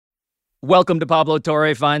Welcome to Pablo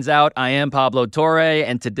Torre Finds Out. I am Pablo Torre,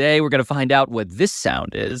 and today we're going to find out what this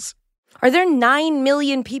sound is. Are there 9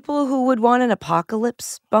 million people who would want an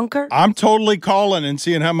apocalypse bunker? I'm totally calling and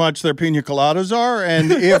seeing how much their pina coladas are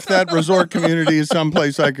and if that resort community is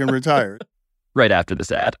someplace I can retire. Right after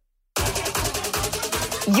this ad.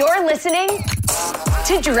 You're listening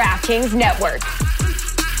to DraftKings Network.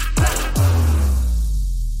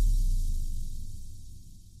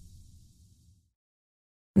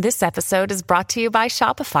 This episode is brought to you by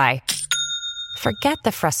Shopify. Forget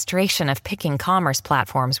the frustration of picking commerce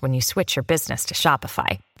platforms when you switch your business to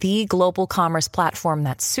Shopify, the global commerce platform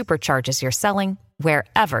that supercharges your selling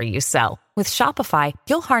wherever you sell. With Shopify,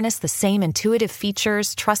 you'll harness the same intuitive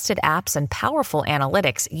features, trusted apps, and powerful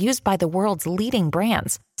analytics used by the world's leading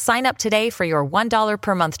brands. Sign up today for your $1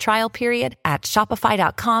 per month trial period at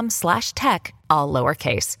shopify.com/tech, all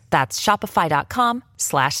lowercase. That's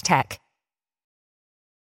shopify.com/tech.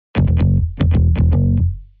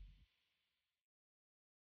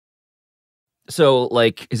 So,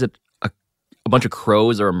 is it a bunch of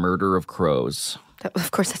crows or a murder of crows?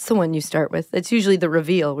 Of course, that's the one you start with. It's usually the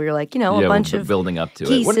reveal where you're like, a bunch of building up to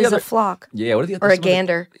geese is a flock. Yeah, what are the other? Or a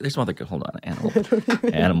gander. There's some other. Hold on, animal.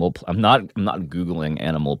 I'm not Googling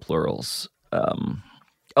animal plurals.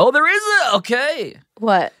 There is okay.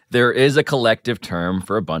 What? There is a collective term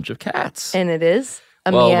for a bunch of cats. And it is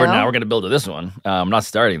a meow? meow? We're going to build to this one. I'm not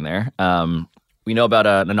starting there. We know about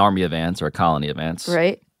an army of ants or a colony of ants.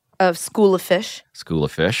 Right. A school of fish. School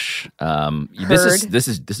of fish. Herd. This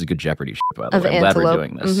is good Jeopardy shit, by the Of way. I'm antelope. glad we're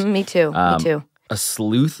doing this. Mm-hmm, me too. Me too. A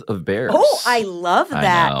sleuth of bears. Oh, I love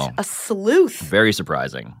that. I know. A sleuth. Very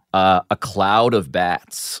surprising. A cloud of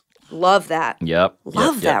bats. Love that. Yep.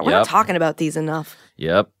 Love that. We're not talking about these enough.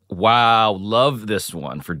 Yep. Wow. Love this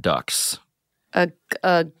one for ducks. It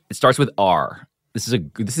starts with R. This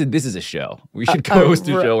is a show. We should host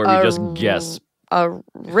a show where we just guess. A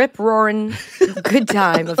rip-roaring good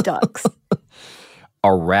time of ducks.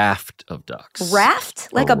 A raft of ducks. Raft?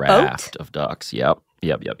 Like a boat? Raft of ducks. Yep.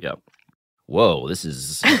 Whoa, this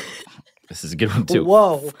is a good one too.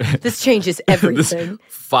 Whoa. This changes everything.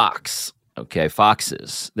 Fox. Okay,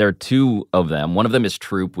 foxes. There are two of them. One of them is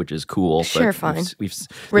troop, which is cool. Sure, but fine. We've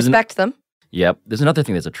Respect them. Yep. There's another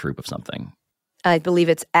thing that's a troop of something. I believe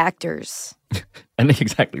it's actors. I think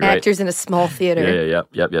exactly right. Actors in a small theater. Yeah.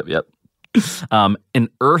 Yep. An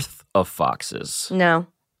earth of foxes. No.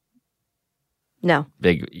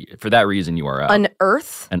 Big. For that reason, you are out. An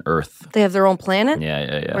earth? An earth. They have their own planet?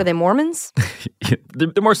 Yeah. Are they Mormons?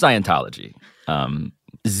 They're more Scientology.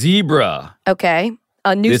 Zebra. Okay.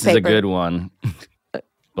 A newspaper. This is a good one.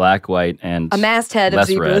 Black, white, and a masthead less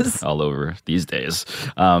of zebras. Red all over these days.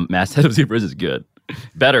 Masthead of zebras is good.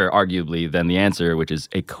 Better, arguably, than the answer, which is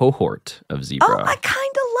a cohort of zebra. Oh, I kind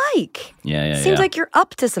of like. Yeah. Seems like you're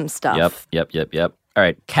up to some stuff. Yep. All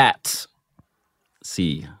right, cats.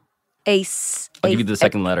 C. I'll give you the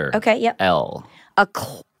second letter. Okay, yep. L. A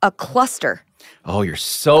cluster. Oh, you're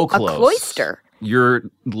so close. A cloister. You're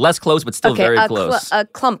less close, but still very close. A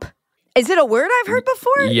clump. Is it a word I've heard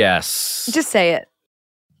before? Yes. Just say it.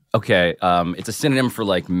 Okay, it's a synonym for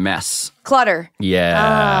mess. Clutter.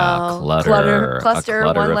 Yeah, clutter. Cluster,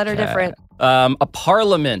 one letter different. A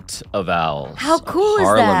parliament of owls. How cool is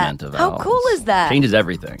that? Parliament of owls. How cool is that? Changes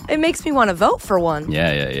everything. It makes me want to vote for one.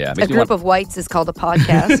 Yeah. A group of whites is called a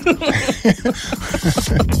podcast.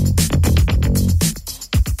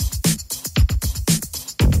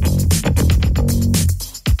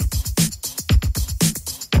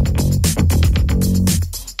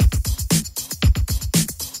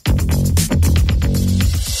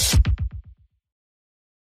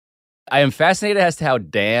 I am fascinated as to how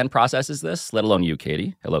Dan processes this, let alone you,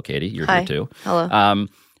 Katie. Hello, Katie. You're Hi. here too. Hello.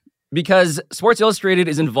 Because Sports Illustrated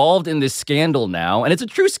is involved in this scandal now, and it's a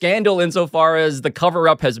true scandal insofar as the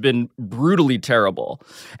cover-up has been brutally terrible.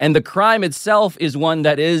 And the crime itself is one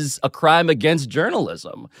that is a crime against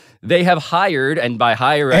journalism. They have hired, and by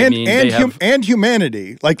hire I mean they have... And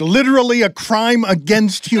humanity. Literally a crime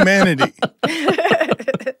against humanity.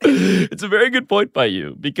 It's a very good point by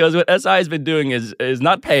you, because what SI has been doing is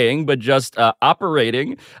not paying, but just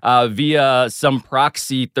operating via some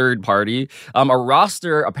proxy third party, a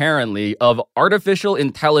roster apparently of artificial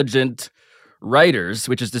intelligent writers,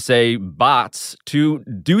 which is to say bots, to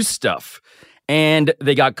do stuff. And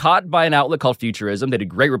they got caught by an outlet called Futurism. They did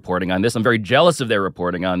great reporting on this. I'm very jealous of their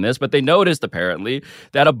reporting on this, but they noticed apparently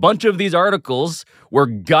that a bunch of these articles were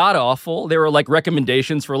god-awful. They were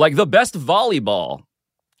recommendations for the best volleyball.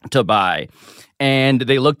 to buy. And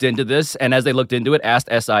they looked into this, and as they looked into it, asked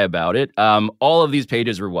SI about it. All of these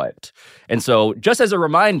pages were wiped. And so, just as a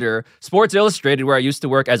reminder, Sports Illustrated, where I used to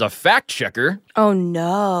work as a fact checker, oh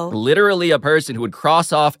no, literally a person who would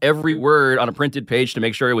cross off every word on a printed page to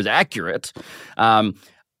make sure it was accurate.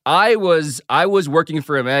 I was working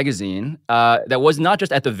for a magazine that was not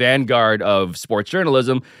just at the vanguard of sports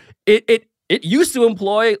journalism. It used to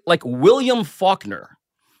employ like William Faulkner,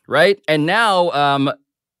 right? And now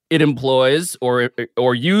it employs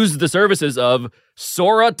or used the services of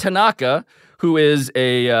Sora Tanaka, who is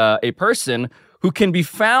a person who can be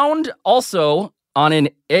found also on an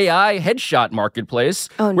AI headshot marketplace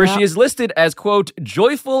where she is listed as, quote,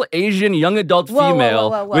 joyful Asian young adult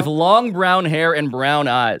female with long brown hair and brown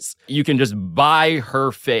eyes. You can just buy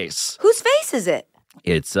her face. Whose face is it?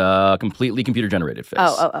 It's a completely computer-generated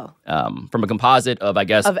face. From a composite of, I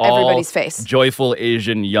guess, of all everybody's face. Joyful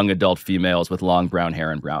Asian young adult females with long brown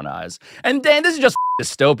hair and brown eyes. And Dan, this is just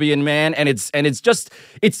dystopian, man. And it's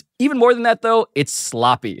even more than that, though. It's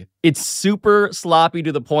sloppy. It's super sloppy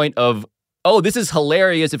to the point of, oh, this is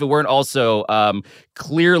hilarious if it weren't also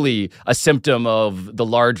clearly a symptom of the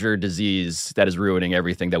larger disease that is ruining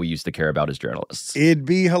everything that we used to care about as journalists. It'd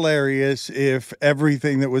be hilarious if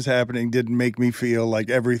everything that was happening didn't make me feel like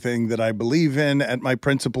everything that I believe in at my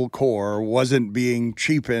principal core wasn't being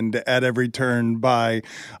cheapened at every turn by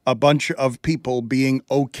a bunch of people being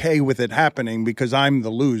okay with it happening because I'm the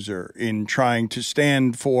loser in trying to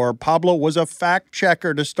stand for. Pablo was a fact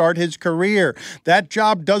checker to start his career. That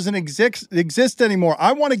job doesn't exist anymore.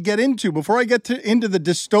 I want to get into, before I get into the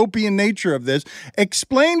dystopian nature of this,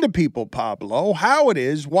 explain to people, Pablo, how it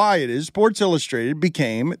is, why it is Sports Illustrated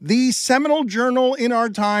became the seminal journal in our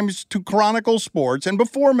times to chronicle sports, and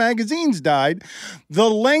before magazines died, the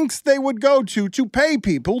lengths they would go to pay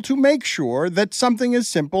people to make sure that something as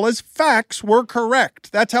simple as facts were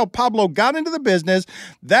correct. That's how Pablo got into the business.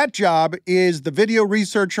 That job is the video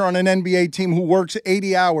researcher on an NBA team who works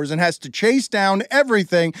 80 hours and has to chase down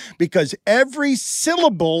everything because every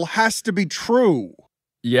syllable has to be true.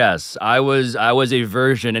 Yes, I was a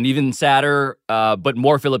version, an even sadder, but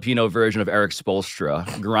more Filipino version of Eric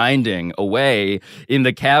Spoelstra, grinding away in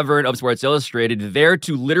the cavern of Sports Illustrated, there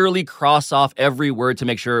to literally cross off every word to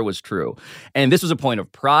make sure it was true. And this was a point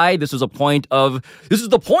of pride. This was the point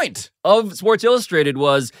of Sports Illustrated,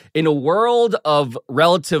 was in a world of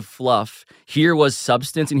relative fluff, here was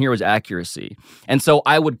substance and here was accuracy. And so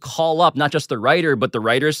I would call up not just the writer, but the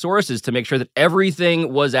writer's sources to make sure that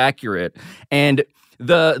everything was accurate. And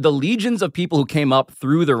the legions of people who came up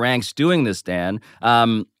through the ranks doing this, Dan,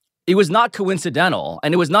 it was not coincidental.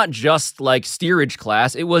 And it was not just like steerage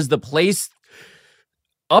class. It was the place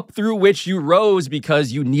up through which you rose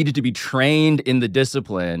because you needed to be trained in the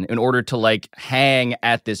discipline in order to like hang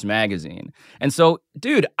at this magazine. And so,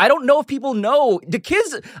 dude, I don't know if people know. The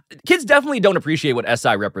kids definitely don't appreciate what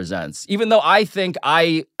SI represents, even though I think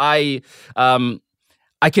I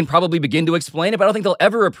can probably begin to explain it, but I don't think they'll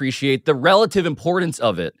ever appreciate the relative importance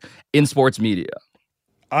of it in sports media.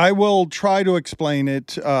 I will try to explain it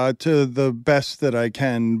to the best that I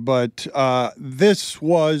can, but this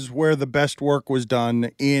was where the best work was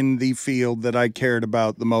done in the field that I cared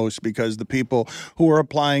about the most, because the people who were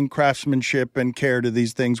applying craftsmanship and care to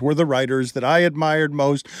these things were the writers that I admired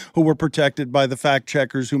most, who were protected by the fact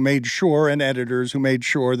checkers who made sure, and editors who made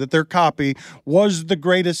sure that their copy was the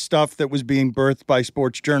greatest stuff that was being birthed by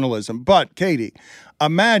sports journalism. But, Katie,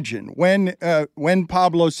 imagine when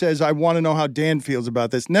Pablo says, I want to know how Dan feels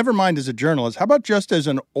about this, never mind as a journalist, how about just as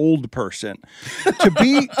an old person?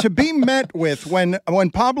 to be met with when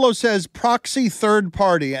Pablo says proxy third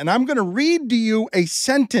party, and I'm going to read to you a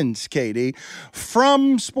sentence, Katie,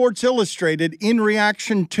 from Sports Illustrated in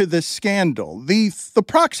reaction to this scandal. The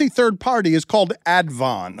proxy third party is called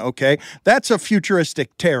Advon, okay? That's a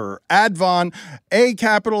futuristic terror. Advon, A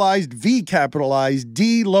capitalized, V capitalized,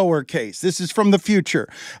 D lowercase. This is from the future.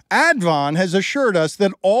 Advon has assured us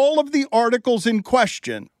that all of the articles in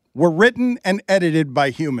question were written and edited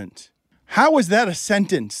by humans. How is that a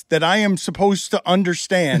sentence that I am supposed to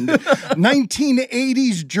understand?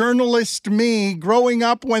 1980s journalist me growing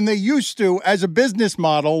up when they used to, as a business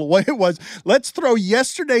model, what it was, let's throw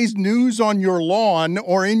yesterday's news on your lawn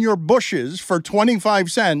or in your bushes for 25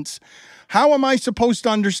 cents. How am I supposed to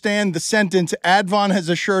understand the sentence, Advon has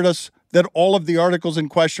assured us that all of the articles in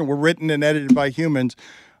question were written and edited by humans?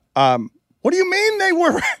 What do you mean they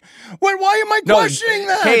were? Why am I questioning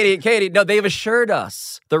that? Katie, no, they've assured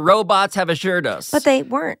us. The robots have assured us. But they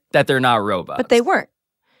weren't. That they're not robots. But they weren't.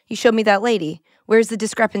 You showed me that lady. Where's the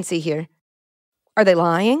discrepancy here? Are they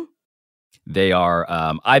lying? They are,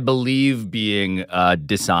 I believe, being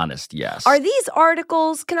dishonest, yes. Are these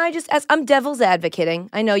articles, can I just ask, I'm devil's advocating.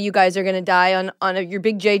 I know you guys are going to die on your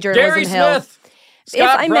big J journalism Gary hill. Smith!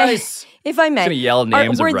 Scott Price! If I may, I'm gonna yell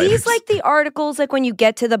names of were writers. these like the articles, like when you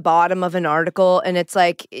get to the bottom of an article and it's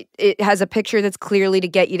like, it has a picture that's clearly to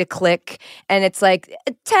get you to click, and it's like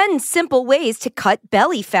 10 simple ways to cut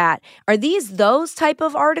belly fat. Are these those type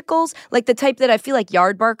of articles? Like the type that I feel like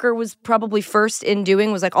Yardbarker was probably first in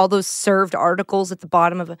doing, was like all those served articles at the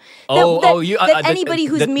bottom of a... that anybody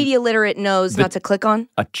who's media literate knows not to click on?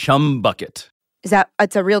 A chum bucket. Is that,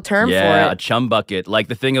 it's a real term for it? Yeah, a chum bucket. Like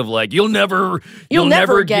the thing of like, you'll never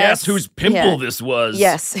guess whose pimple this was.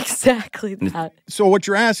 Yes, exactly that. So what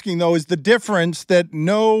you're asking, though, is the difference that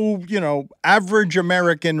no, average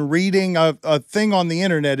American reading a thing on the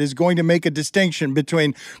internet is going to make a distinction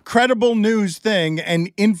between credible news thing and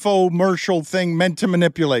infomercial thing meant to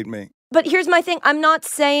manipulate me. But here's my thing. I'm not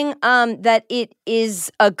saying that it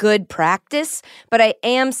is a good practice, but I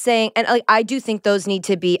am saying, and I do think those need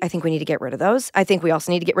to be, I think we need to get rid of those. I think we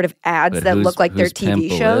also need to get rid of ads that look like they're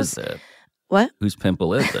TV shows. What? Whose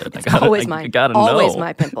pimple is it? It's always mine. I gotta know. Always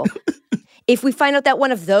my pimple. If we find out that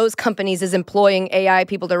one of those companies is employing AI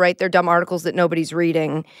people to write their dumb articles that nobody's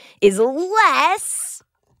reading, is a little less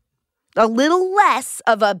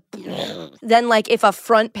of a than like if a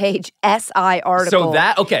front page SI article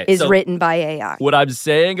is written by AI. What I'm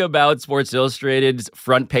saying about Sports Illustrated's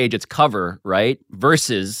front page, its cover, right,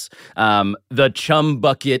 versus the chum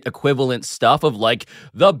bucket equivalent stuff of like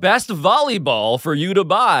the best volleyball for you to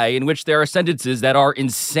buy, in which there are sentences that are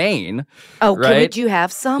insane. Oh, right? Could you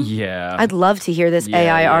have some? Yeah. I'd love to hear this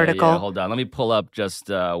AI article. Yeah. Hold on. Let me pull up just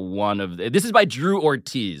one of this is by Drew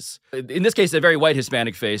Ortiz. In this case, a very white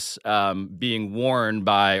Hispanic face being worn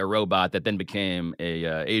by a robot that then became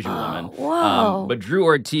a Asian woman. Whoa. But Drew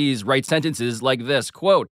Ortiz writes sentences like this,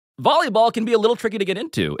 quote, "Volleyball can be a little tricky to get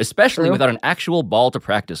into, especially without an actual ball to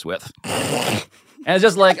practice with." And it's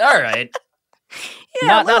just like, all right.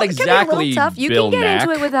 Yeah, not exactly tough. You Bill can get Mack.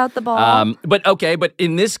 into it without the ball. But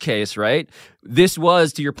in this case, right, this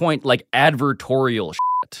was, to your point, like advertorial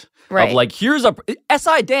shit. Right. Of like, here's a...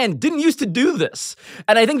 SI Dan didn't used to do this.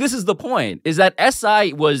 And I think this is the point, is that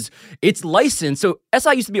SI was... Its license... So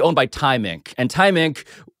SI used to be owned by Time Inc. And Time Inc.,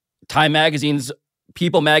 Time Magazine's,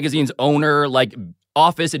 People Magazine's owner, like...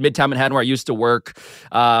 office in Midtown Manhattan where I used to work,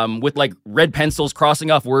 with like red pencils crossing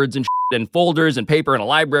off words and and folders and paper in a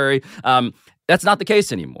library. That's not the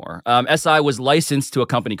case anymore. SI was licensed to a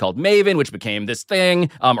company called Maven, which became this thing.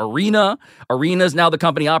 Arena is now the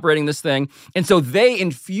company operating this thing. And so they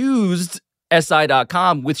infused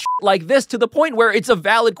SI.com with like this to the point where it's a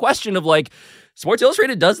valid question of like, Sports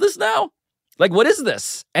Illustrated does this now? Like, what is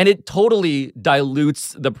this? And it totally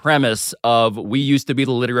dilutes the premise of we used to be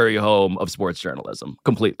the literary home of sports journalism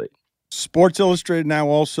completely. Sports Illustrated now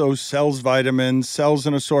also sells vitamins, sells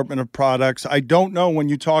an assortment of products. I don't know, when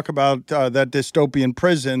you talk about that dystopian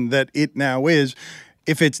prison that it now is,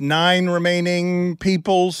 if it's 9 remaining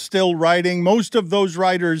people still writing. Most of those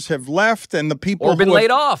writers have left, and the people or been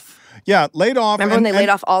laid off. Yeah, laid off. Remember when they laid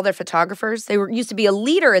off all their photographers? They used to be a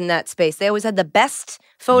leader in that space. They always had the best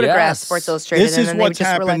photographs, Yes. Sports Illustrated. This is what's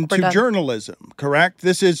happened to journalism, correct?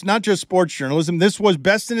 This is not just sports journalism. This was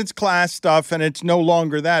best in its class stuff, and it's no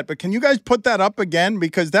longer that. But can you guys put that up again?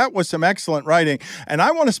 Because that was some excellent writing. And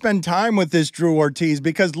I want to spend time with this Drew Ortiz,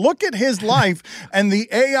 because look at his life and the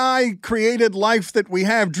AI-created life that we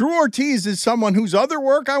have. Drew Ortiz is someone whose other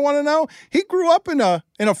work I want to know. He grew up in a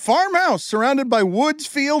farmhouse surrounded by woods,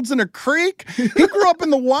 fields, and a creek. He grew up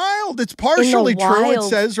in the wild. It's partially true, it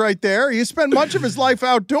says right there. He spent much of his life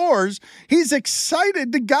outdoors. He's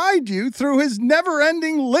excited to guide you through his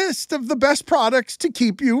never-ending list of the best products to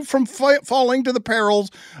keep you from falling to the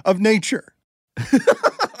perils of nature.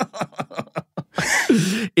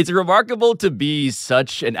 It's remarkable to be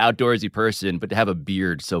such an outdoorsy person, but to have a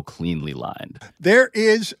beard so cleanly lined. There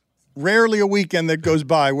is rarely a weekend that goes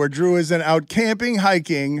by where Drew isn't out camping,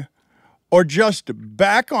 hiking, or just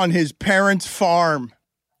back on his parents' farm.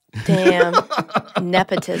 Damn.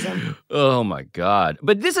 Nepotism. Oh my God.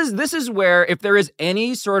 But this is where, if there is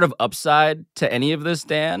any sort of upside to any of this,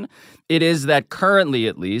 Dan, it is that currently,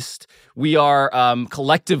 at least, we are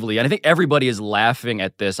collectively, and I think everybody is laughing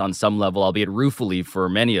at this on some level, albeit ruefully for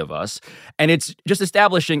many of us. And it's just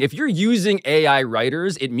establishing, if you're using AI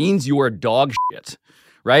writers, it means you are dog shit.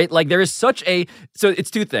 Right? Like there is so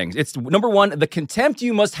it's 2 things. It's number 1, the contempt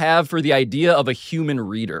you must have for the idea of a human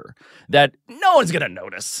reader, that no one's going to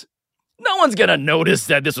notice. No one's going to notice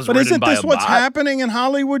that this was written by a bot. But isn't this what's happening in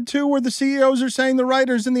Hollywood too, where the CEOs are saying the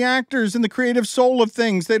writers and the actors and the creative soul of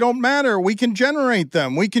things, they don't matter. We can generate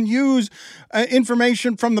them. We can use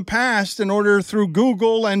information from the past in order through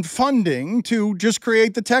Google and funding to just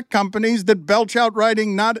create the tech companies that belch out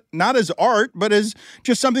writing not as art, but as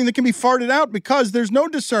just something that can be farted out because there's no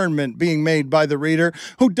discernment being made by the reader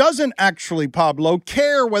who doesn't actually, Pablo,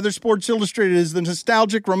 care whether Sports Illustrated is the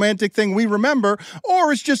nostalgic, romantic thing we remember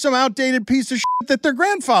or it's just some outdated piece of shit that their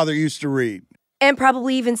grandfather used to read. And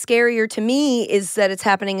probably even scarier to me is that it's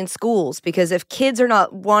happening in schools, because if kids are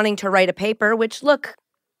not wanting to write a paper, which, look,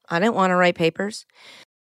 I didn't want to write papers.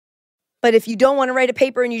 But if you don't want to write a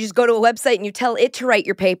paper and you just go to a website and you tell it to write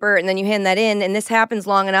your paper and then you hand that in, and this happens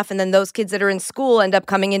long enough, and then those kids that are in school end up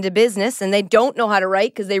coming into business and they don't know how to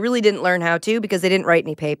write because they really didn't learn how to because they didn't write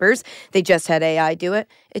any papers. They just had AI do it.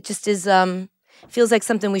 It just is... feels like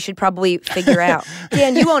something we should probably figure out.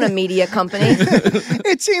 Dan, you own a media company.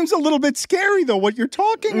 It seems a little bit scary, though, what you're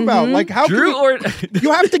talking about. Like, how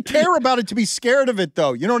you have to care about it to be scared of it,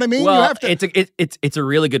 though. You know what I mean? Well, you have to... it's a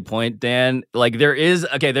really good point, Dan. Like,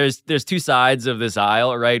 there's two sides of this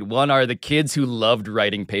aisle, right? One are the kids who loved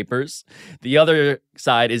writing papers. The other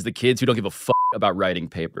side is the kids who don't give a fuck about writing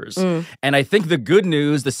papers. And I think the good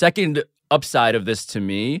news, the second upside of this to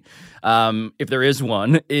me, if there is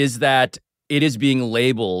one, is that it is being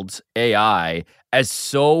labeled AI as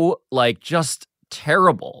so, like, just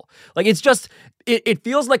terrible. Like, it's just, it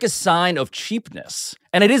feels like a sign of cheapness.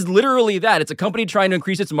 And it is literally that. It's a company trying to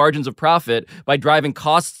increase its margins of profit by driving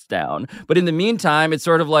costs down. But in the meantime, it's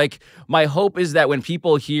sort of like, my hope is that when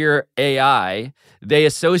people hear AI, they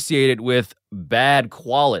associate it with bad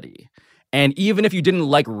quality. And even if you didn't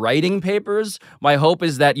like writing papers, my hope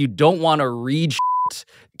is that you don't want to read shit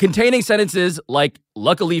containing sentences like,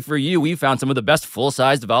 luckily for you, we found some of the best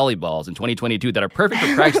full-sized volleyballs in 2022 that are perfect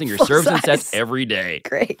for practicing your serves and sets every day.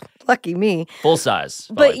 Great. Lucky me. Full-size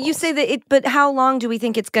volleyballs. But you say that but how long do we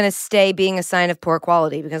think it's going to stay being a sign of poor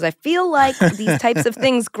quality? Because I feel like these types of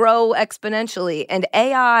things grow exponentially. And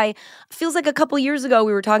AI feels like a couple years ago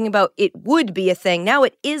we were talking about it would be a thing. Now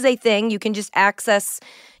it is a thing. You can just access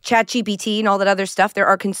ChatGPT and all that other stuff. There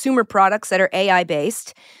are consumer products that are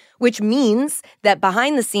AI-based, which means that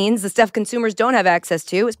behind the scenes, the stuff consumers don't have access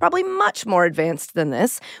to is probably much more advanced than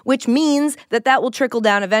this, which means that that will trickle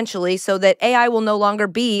down eventually so that AI will no longer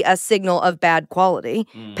be a signal of bad quality,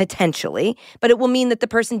 potentially, but it will mean that the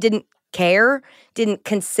person didn't care,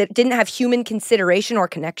 didn't have human consideration or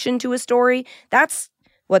connection to a story. That's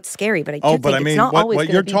what's scary, but I do think it's not always what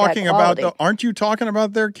you're talking about, aren't you talking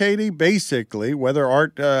about there, Katie? Basically, whether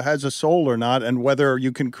art has a soul or not, and whether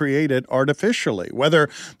you can create it artificially, whether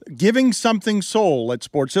giving something soul at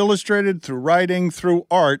Sports Illustrated through writing, through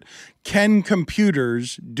art. Can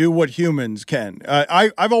computers do what humans can?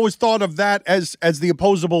 I've always thought of that as the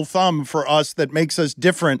opposable thumb for us that makes us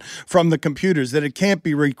different from the computers, that it can't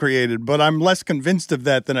be recreated, but I'm less convinced of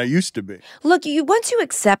that than I used to be. Look, once you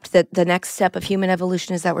accept that the next step of human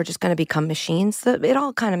evolution is that we're just going to become machines, it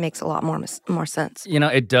all kind of makes a lot more sense. You know,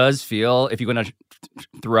 it does feel, if you're going to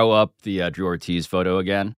throw up the Drew Ortiz photo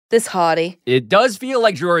again. This hottie. It does feel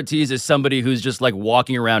like Drew Ortiz is somebody who's just like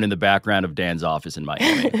walking around in the background of Dan's office in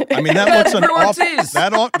Miami. I mean, that looks an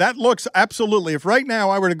awful, that looks absolutely. If right now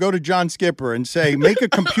I were to go to John Skipper and say, make a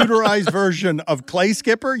computerized version of Clay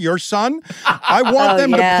Skipper, your son, I want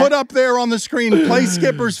them to put up there on the screen Clay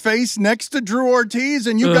Skipper's face next to Drew Ortiz,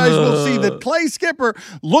 and you guys will see that Clay Skipper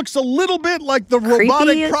looks a little bit like the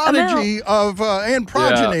robotic prodigy of and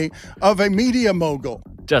progeny of a media mogul.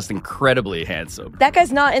 Just incredibly handsome. That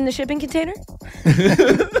guy's not in the shipping container?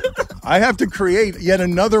 I have to create yet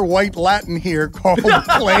another white Latin here called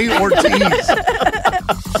Clay Ortiz.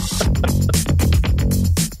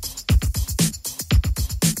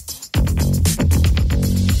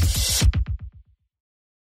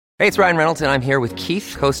 Hey, it's Ryan Reynolds, and I'm here with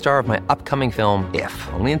Keith, co-star of my upcoming film, If,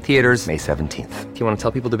 only in theaters May 17th. Do you want to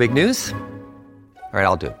tell people the big news? All right,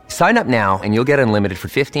 I'll do it. Sign up now and you'll get unlimited for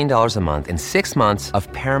 $15 a month and 6 months of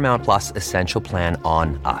Paramount Plus Essential Plan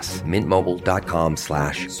on us.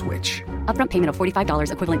 MintMobile.com/switch. Upfront payment of $45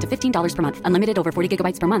 equivalent to $15 per month. Unlimited over 40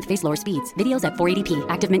 gigabytes per month. Face lower speeds. Videos at 480p.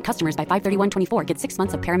 Active Mint customers by 531.24 get 6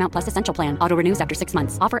 months of Paramount Plus Essential Plan. Auto renews after 6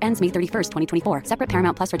 months. Offer ends May 31st, 2024. Separate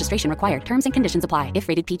Paramount Plus registration required. Terms and conditions apply if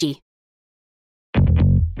rated PG.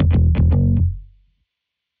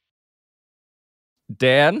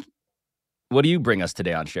 Dan, what do you bring us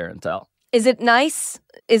today on Share and Tell? Is it nice?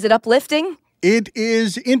 Is it uplifting? It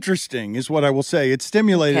is interesting, is what I will say. It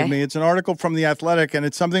stimulated me. It's an article from The Athletic, and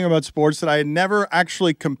it's something about sports that I had never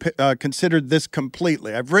actually considered this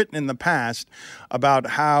completely. I've written in the past about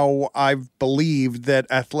how I've believed that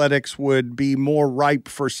athletics would be more ripe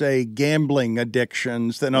for, say, gambling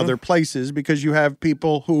addictions than other places, because you have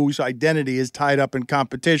people whose identity is tied up in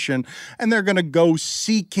competition, and they're going to go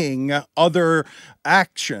seeking other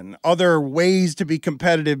action, other ways to be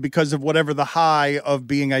competitive because of whatever the high of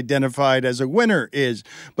being identified as a winner is.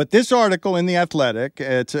 But this article in The Athletic,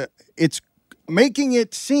 it's making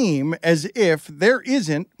it seem as if there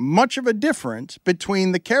isn't much of a difference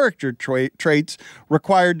between the character traits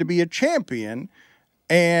required to be a champion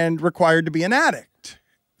and required to be an addict.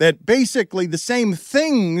 That basically the same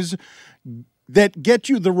things that get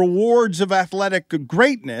you the rewards of athletic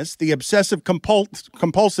greatness, the obsessive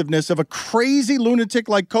compulsiveness of a crazy lunatic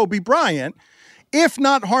like Kobe Bryant, if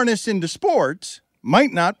not harnessed into sports,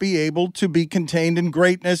 might not be able to be contained in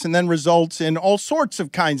greatness, and then results in all sorts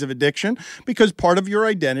of kinds of addiction, because part of your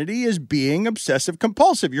identity is being obsessive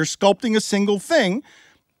compulsive. You're sculpting a single thing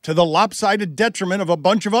to the lopsided detriment of a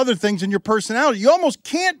bunch of other things in your personality. You almost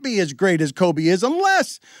can't be as great as Kobe is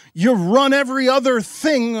unless you run every other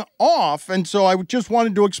thing off. And so I just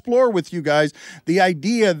wanted to explore with you guys the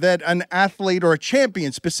idea that an athlete, or a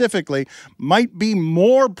champion specifically, might be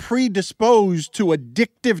more predisposed to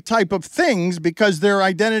addictive type of things because their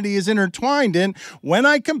identity is intertwined in, when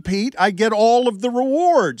I compete, I get all of the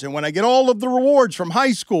rewards. And when I get all of the rewards from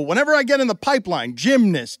high school, whenever I get in the pipeline,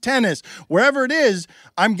 gymnast, tennis, wherever it is,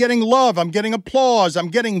 I'm getting love, I'm getting applause, I'm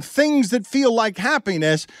getting things that feel like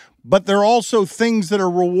happiness, but they're also things that are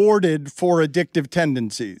rewarded for addictive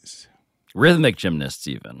tendencies. Rhythmic gymnasts,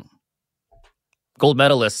 even. Gold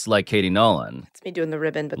medalists like Katie Nolan. It's me doing the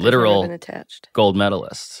ribbon, but literal there's no ribbon attached. Gold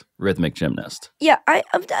medalists, rhythmic gymnast. Yeah,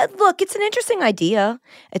 look, it's an interesting idea.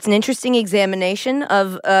 It's an interesting examination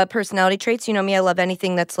of personality traits. You know me, I love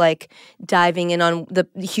anything that's like diving in on the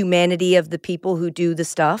humanity of the people who do the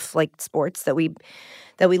stuff, like sports that we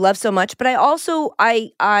love so much. But I also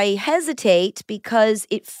I hesitate because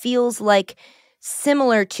it feels like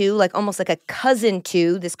similar to, like almost like a cousin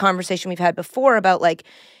to this conversation we've had before about like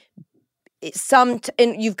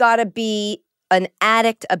and you've got to be an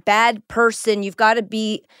addict, a bad person. You've got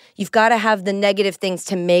to have the negative things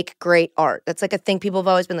to make great art. That's like a thing people have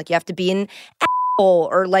always been like, you have to be an asshole,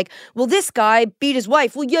 or like, well, this guy beat his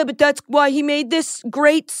wife. Well, yeah, but that's why he made this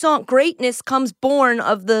great song. Greatness comes born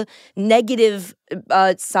of the negative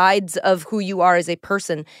sides of who you are as a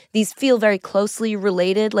person. These feel very closely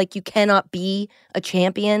related. Like, you cannot be a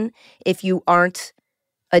champion if you aren't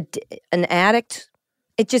an addict.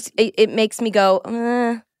 It makes me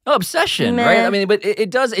go, obsession, meh. right? I mean, but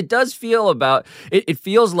it does feel about, it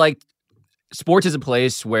feels like sports is a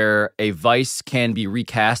place where a vice can be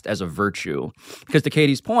recast as a virtue. Because to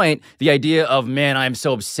Katie's point, the idea of, man, I'm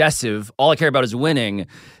so obsessive, all I care about is winning.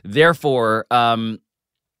 Therefore,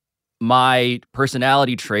 my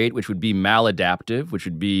personality trait, which would be maladaptive, which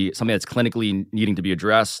would be something that's clinically needing to be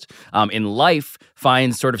addressed in life,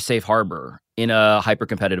 finds sort of safe harbor in a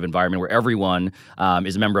hyper-competitive environment where everyone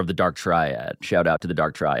is a member of the Dark Triad. Shout out to the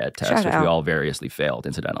Dark Triad test, which we all variously failed,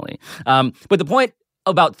 incidentally. But the point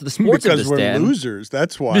about the sports because of this, we're Dan, losers.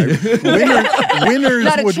 That's why winners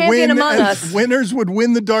Not a would champion win. among us. Winners would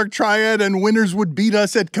win the Dark Triad, and winners would beat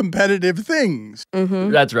us at competitive things. Mm-hmm.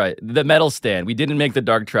 That's right. The medal stand. We didn't make the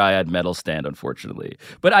Dark Triad medal stand, unfortunately.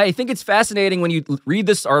 But I think it's fascinating when you read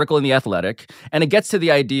this article in The Athletic, and it gets to the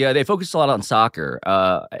idea, they focus a lot on soccer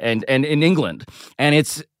and in England. And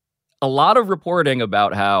it's a lot of reporting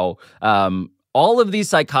about how all of these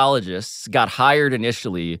psychologists got hired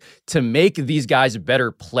initially to make these guys better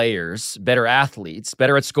players, better athletes,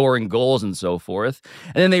 better at scoring goals and so forth.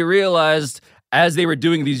 And then they realized as they were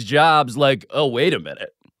doing these jobs, like, oh, wait a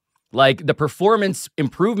minute. Like, the performance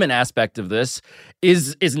improvement aspect of this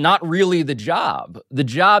is not really the job. The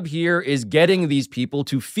job here is getting these people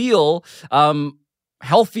to feel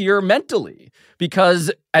healthier mentally,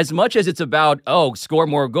 because as much as it's about, score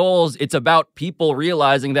more goals, it's about people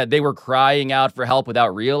realizing that they were crying out for help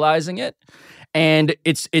without realizing it. And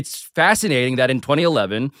it's fascinating that in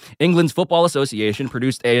 2011, England's Football Association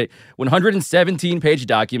produced a 117-page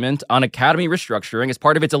document on academy restructuring as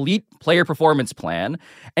part of its elite player performance plan,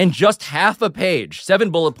 and just half a page,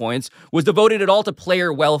 7 bullet points, was devoted at all to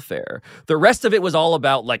player welfare. The rest of it was all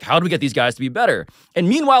about, like, how do we get these guys to be better? And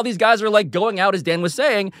meanwhile, these guys are, like, going out, as Dan was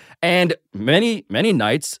saying, and many, many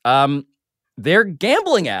nights, they're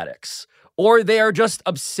gambling addicts. Or they are just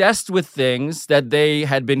obsessed with things that they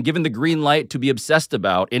had been given the green light to be obsessed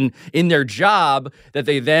about in their job that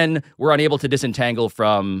they then were unable to disentangle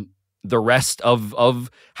from the rest of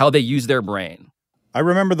how they use their brain. I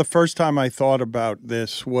remember the first time I thought about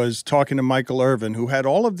this was talking to Michael Irvin, who had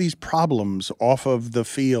all of these problems off of the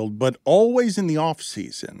field, but always in the off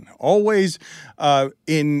season, always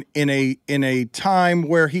in a time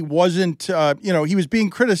where he wasn't, he was being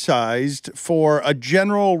criticized for a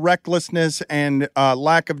general recklessness and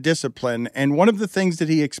lack of discipline. And one of the things that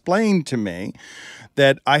he explained to me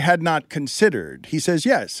that I had not considered. He says,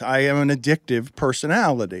 yes, I am an addictive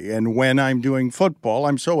personality. And when I'm doing football,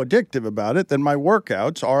 I'm so addictive about it that my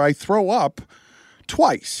workouts are I throw up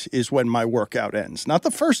twice is when my workout ends. Not the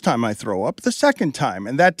first time I throw up, the second time.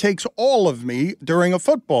 And that takes all of me during a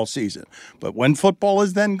football season. But when football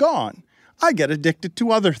is then gone, I get addicted to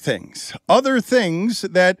other things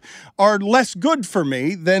that are less good for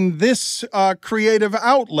me than this creative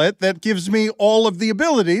outlet that gives me all of the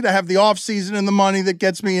ability to have the off season and the money that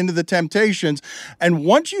gets me into the temptations. And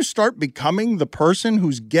once you start becoming the person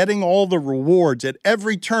who's getting all the rewards at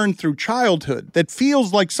every turn through childhood, that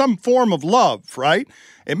feels like some form of love, right?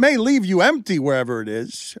 It may leave you empty wherever it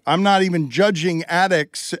is. I'm not even judging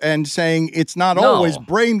addicts and saying it's not always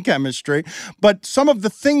brain chemistry, but some of the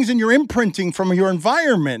things in your imprinting from your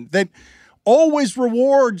environment that always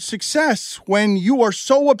reward success when you are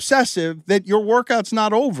so obsessive that your workout's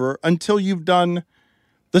not over until you've done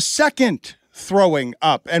the second throwing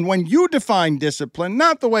up. And when you define discipline,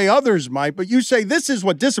 not the way others might, but you say, this is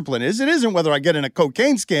what discipline is. It isn't whether I get in a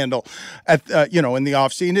cocaine scandal at, in the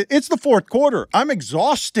off season. It's the fourth quarter. I'm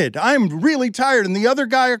exhausted. I'm really tired. And the other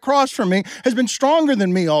guy across from me has been stronger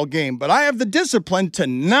than me all game, but I have the discipline to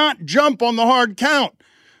not jump on the hard count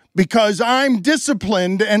because I'm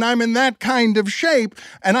disciplined and I'm in that kind of shape,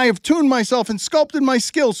 and I have tuned myself and sculpted my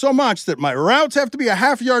skills so much that my routes have to be a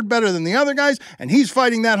half yard better than the other guys, and he's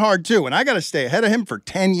fighting that hard too, and I got to stay ahead of him for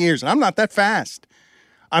 10 years, and I'm not that fast.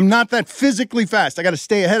 I'm not that physically fast. I got to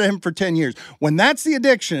stay ahead of him for 10 years. When that's the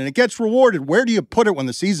addiction and it gets rewarded, where do you put it when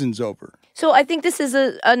the season's over? So I think this is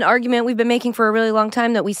an argument we've been making for a really long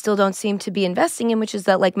time that we still don't seem to be investing in, which is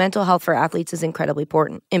that mental health for athletes is incredibly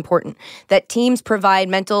important. That teams provide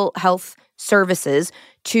mental health services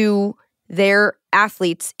to their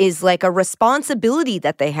athletes is a responsibility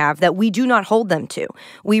that they have that we do not hold them to.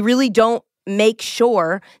 We really don't make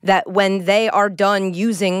sure that when they are done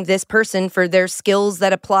using this person for their skills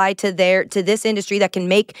that apply to this industry that can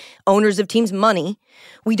make owners of teams money,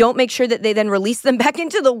 we don't make sure that they then release them back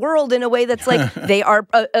into the world in a way that's they are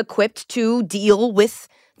equipped to deal with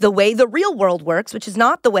the way the real world works, which is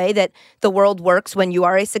not the way that the world works when you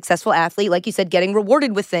are a successful athlete, like you said, getting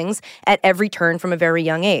rewarded with things at every turn from a very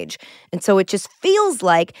young age. And so it just feels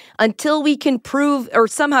like until we can prove or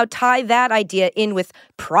somehow tie that idea in with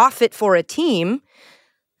profit for a team,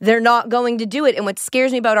 they're not going to do it. And what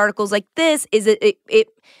scares me about articles like this is it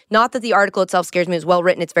not that the article itself scares me. It's well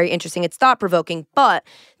written. It's very interesting. It's thought-provoking. But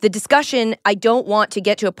the discussion, I don't want to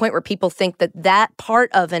get to a point where people think that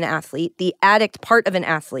part of an athlete, the addict part of an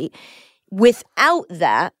athlete, without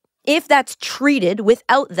that, if that's treated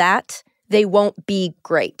without that, they won't be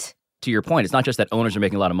great. To your point, it's not just that owners are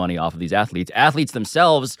making a lot of money off of these athletes. Athletes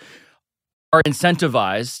themselves are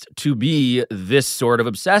incentivized to be this sort of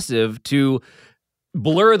obsessive, to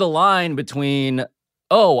blur the line between,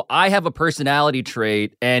 oh, I have a personality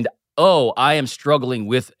trait, and oh, I am struggling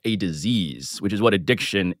with a disease, which is what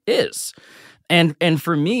addiction is. And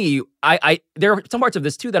for me, I there are some parts of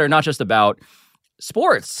this too that are not just about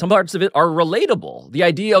sports. Some parts of it are relatable. The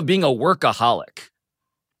idea of being a workaholic,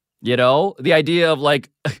 the idea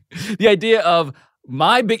of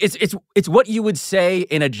my big, it's what you would say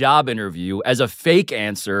in a job interview as a fake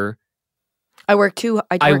answer. I work too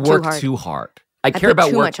hard. I care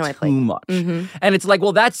about work too much. Mm-hmm. And it's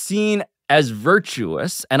that's seen as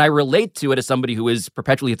virtuous, and I relate to it as somebody who is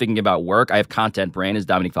perpetually thinking about work. I have content brain, as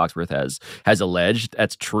Dominique Foxworth has alleged.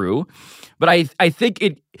 That's true. But I think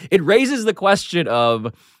it raises the question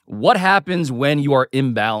of what happens when you are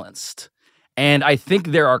imbalanced. And I think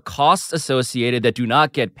there are costs associated that do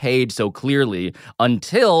not get paid so clearly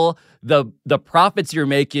until the profits you're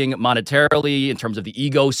making monetarily, in terms of the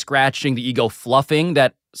ego scratching, the ego fluffing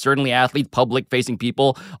that certainly athletes, public-facing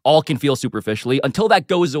people, all can feel superficially. Until that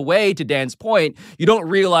goes away, to Dan's point, you don't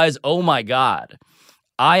realize, oh my God,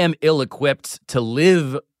 I am ill-equipped to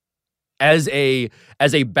live as a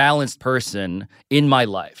balanced person in my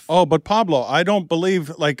life. Oh, but Pablo, I don't believe,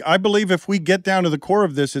 I believe if we get down to the core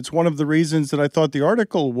of this, it's one of the reasons that I thought the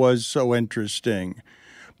article was so interesting.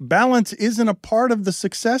 balance isn't a part of the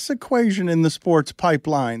success equation in the sports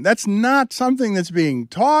pipeline. That's not something that's being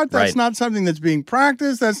taught. That's not something that's being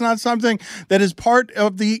practiced. That's not something that is part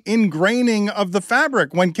of the ingraining of the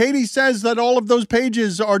fabric. When Katie says that all of those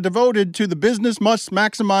pages are devoted to the business must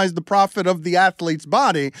maximize the profit of the athlete's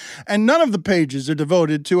body, and none of the pages are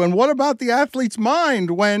devoted to, and what about the athlete's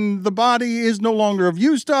mind when the body is no longer of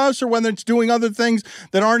use to us or when it's doing other things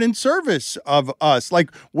that aren't in service of us?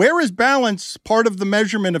 Like, where is balance part of the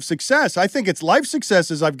measurement of success? I think it's life success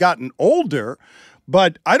as I've gotten older,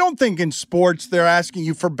 but I don't think in sports they're asking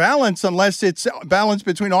you for balance unless it's balance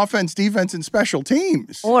between offense, defense, and special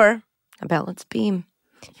teams. Or a balance beam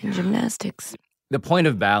in gymnastics. The point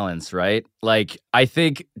of balance, right? Like, I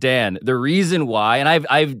think, Dan, the reason why,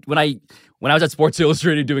 and when I was at Sports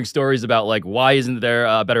Illustrated doing stories about, like, why isn't there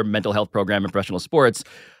a better mental health program in professional sports,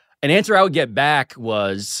 an answer I would get back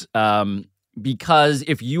was, because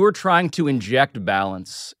if you were trying to inject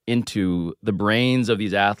balance into the brains of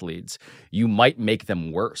these athletes, you might make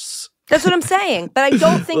them worse. That's what I'm saying. But I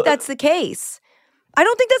don't think that's the case. I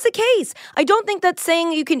don't think that's the case. I don't think that's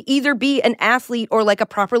saying you can either be an athlete or like a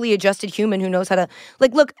properly adjusted human who knows how to,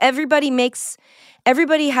 like, look, everybody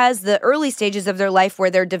has the early stages of their life where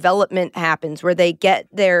their development happens, where they get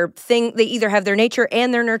their thing. They either have their nature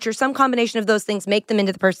and their nurture. Some combination of those things make them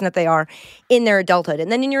into the person that they are in their adulthood.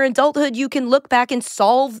 And then in your adulthood, you can look back and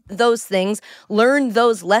solve those things, learn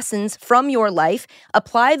those lessons from your life,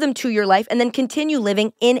 apply them to your life, and then continue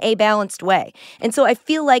living in a balanced way. And so I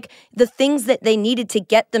feel like the things that they needed to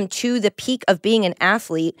get them to the peak of being an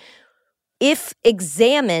athlete, if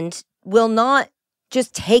examined, will not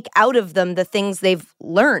just take out of them the things they've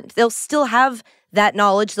learned. They'll still have that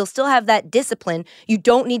knowledge. They'll still have that discipline. You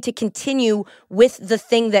don't need to continue with the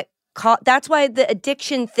thing that that's why the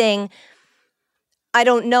addiction thing, I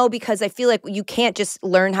don't know, because I feel like you can't just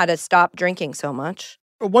learn how to stop drinking so much.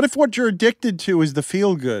 What if what you're addicted to is the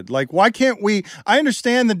feel good? Like, why can't we? I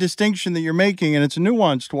understand the distinction that you're making, and it's a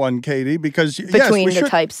nuanced one, Katie, because between the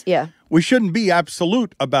types, yeah. We shouldn't be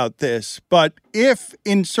absolute about this, but if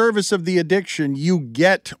in service of the addiction you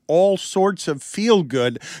get all sorts of feel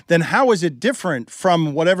good, then how is it different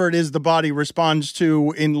from whatever it is the body responds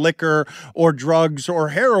to in liquor or drugs or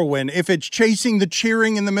heroin? If it's chasing the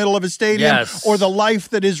cheering in the middle of a stadium, or the life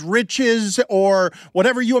that is riches, or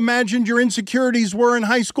whatever you imagined your insecurities were in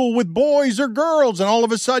high school with boys or girls, and all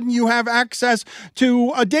of a sudden you have access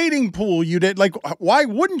to a dating pool you did. Like, why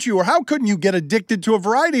wouldn't you, or how couldn't you get addicted to a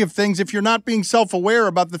variety of things if you're not being self-aware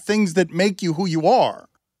about the things that make you who you are?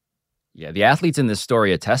 Yeah, the athletes in this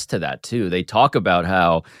story attest to that, too. They talk about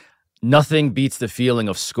how nothing beats the feeling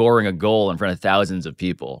of scoring a goal in front of thousands of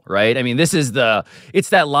people, right? I mean, it's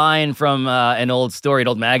that line from an old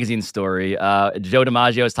magazine story. Joe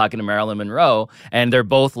DiMaggio is talking to Marilyn Monroe, and they're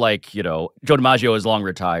both like, Joe DiMaggio is long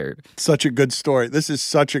retired. Such a good story. This is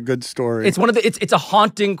such a good story. It's a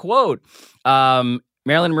haunting quote.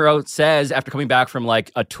 Marilyn Monroe says after coming back from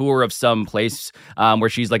like a tour of some place where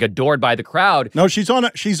she's like adored by the crowd. No, she's on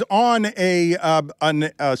a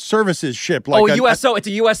services ship. Like USO. It's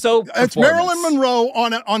a USO. It's Marilyn Monroe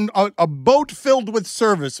on a boat filled with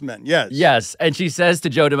servicemen. Yes. Yes, and she says to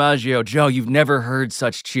Joe DiMaggio, "Joe, you've never heard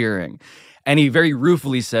such cheering," and he very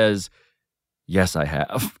ruefully says, "Yes, I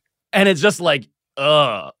have," and it's just like,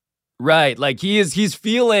 ugh. Right, like he's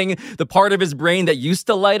feeling the part of his brain that used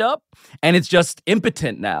to light up, and it's just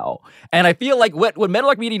impotent now. And I feel like what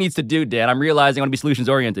Meadowlark Media needs to do, Dan, I'm realizing I want to be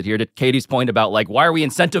solutions-oriented here, to Katie's point about, like, why are we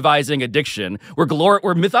incentivizing addiction? We're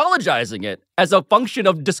mythologizing it as a function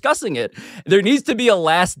of discussing it. There needs to be a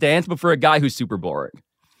last dance, but for a guy who's super boring.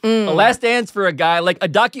 A last dance for a guy, like a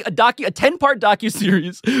 10-part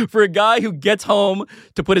docuseries for a guy who gets home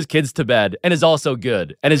to put his kids to bed and is also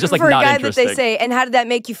good and is just like not interesting. For a guy that they say, and how did that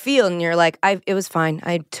make you feel? And you're like, it was fine.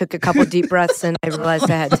 I took a couple deep breaths and I realized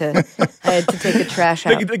I had to take the trash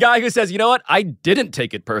out. The guy who says, you know what? I didn't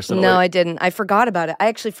take it personally. No, I didn't. I forgot about it. I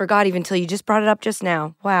actually forgot even until you just brought it up just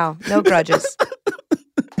now. Wow. No grudges.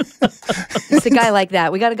 It's a guy like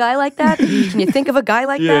that. We got a guy like that? Can you think of a guy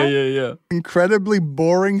like that? Yeah. Incredibly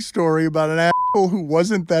boring story about an asshole who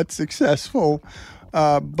wasn't that successful,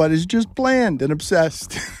 but is just bland and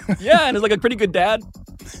obsessed. Yeah, and is like a pretty good dad.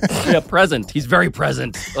 Yeah, present. He's very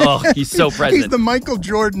present. Oh, he's so present. He's the Michael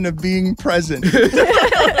Jordan of being present.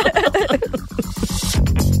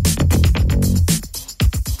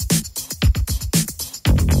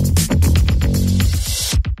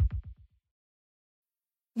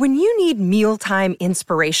 When you need mealtime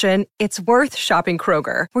inspiration, it's worth shopping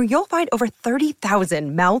Kroger, where you'll find over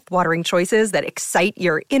 30,000 mouth-watering choices that excite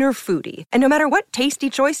your inner foodie. And no matter what tasty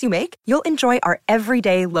choice you make, you'll enjoy our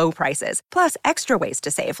everyday low prices, plus extra ways to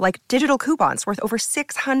save, like digital coupons worth over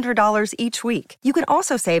 $600 each week. You can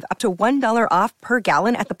also save up to $1 off per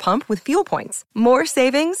gallon at the pump with fuel points. More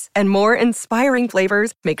savings and more inspiring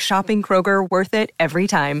flavors make shopping Kroger worth it every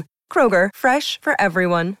time. Kroger, fresh for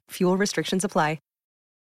everyone. Fuel restrictions apply.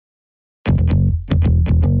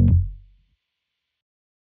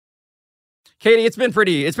 Katie, it's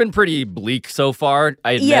been pretty bleak so far,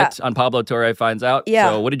 I admit, on Pablo Torre Finds Out.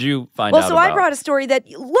 Yeah. So what did you find out Well, so about? I brought a story that,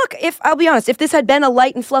 look, I'll be honest, if this had been a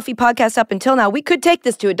light and fluffy podcast up until now, we could take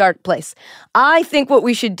this to a dark place. I think what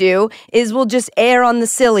we should do is we'll just err on the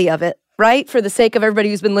silly of it, right? For the sake of everybody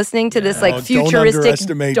who's been listening to this, futuristic, don't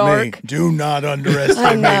underestimate dark. me. Do not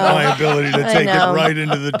underestimate my ability to take it right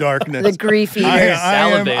into the darkness. The grief eater.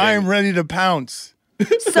 I am ready to pounce.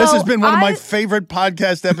 So this has been one of my favorite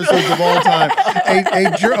podcast episodes of all time.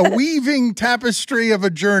 A weaving tapestry of a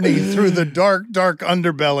journey through the dark, dark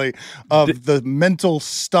underbelly of the mental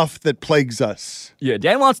stuff that plagues us. Yeah,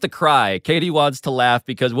 Dan wants to cry. Katie wants to laugh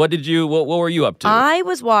because what were you up to? I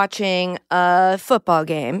was watching a football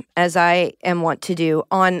game, as I am wont to do,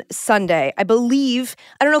 on Sunday. I believe,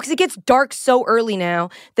 I don't know, because it gets dark so early now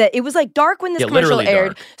that it was like dark when this commercial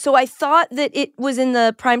aired. Dark. So I thought that it was in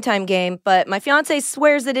the primetime game, but my fiance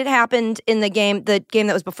swears that it happened in the game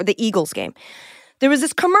that was before the Eagles game. There was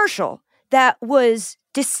this commercial that was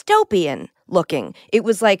dystopian looking. It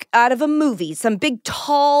was like out of a movie, some big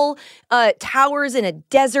tall towers in a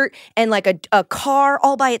desert and like a car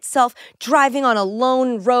all by itself driving on a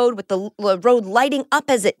lone road with the road lighting up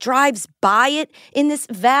as it drives by it in this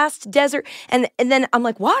vast desert. And then I'm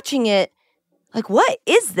like watching it. Like, what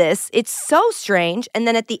is this? It's so strange. And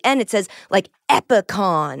then at the end, it says, like,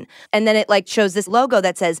 Epicon. And then it, like, shows this logo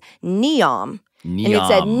that says Neom. And it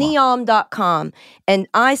said Neom.com. And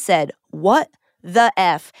I said, what the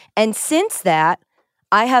F? And since that,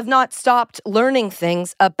 I have not stopped learning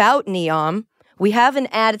things about Neom. We have an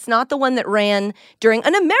ad. It's not the one that ran during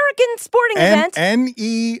an American sporting event.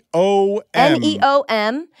 Neom.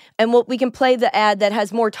 Neom. And we can play the ad that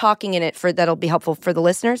has more talking in it that'll be helpful for the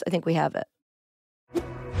listeners. I think we have it.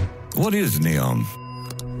 What is Neom?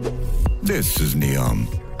 This is Neom,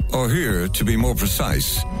 or here, to be more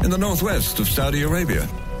precise, in the northwest of Saudi Arabia.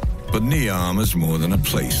 But Neom is more than a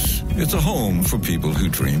place. It's a home for people who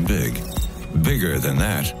dream big. Bigger than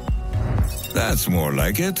that. That's more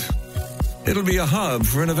like it. It'll be a hub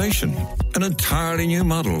for innovation, an entirely new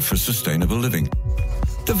model for sustainable living.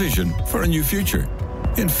 The vision for a new future.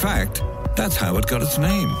 In fact, that's how it got its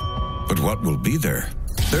name. But what will be there?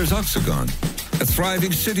 There's Oxagon, a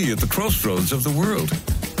thriving city at the crossroads of the world,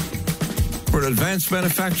 where advanced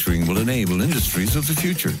manufacturing will enable industries of the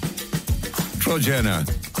future. Trojana,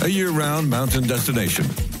 a year-round mountain destination.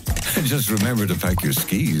 And just remember to pack your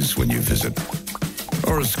skis when you visit.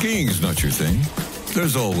 Or if skiing's not your thing,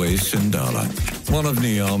 there's always Sindala, one of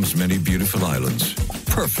Neom's many beautiful islands,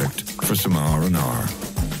 perfect for some R&R.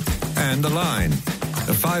 And the Line,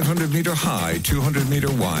 a 500-meter high,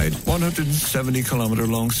 200-meter wide, 170-kilometer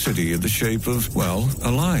long city in the shape of, well,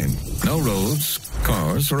 a line. No roads,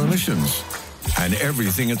 cars, or emissions. And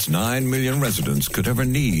everything its 9 million residents could ever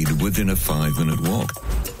need within a 5-minute walk.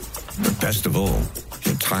 But best of all, the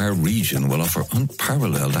entire region will offer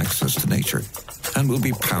unparalleled access to nature and will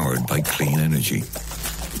be powered by clean energy.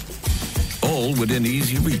 All within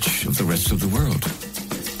easy reach of the rest of the world.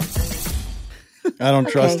 I don't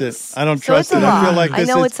trust it. I don't trust it. I feel like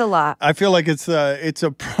it's a lot. I feel like it's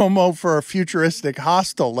a promo for a futuristic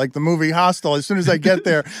Hostel, like the movie Hostel. As soon as I get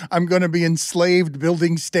there, I'm going to be enslaved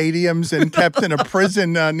building stadiums and kept in a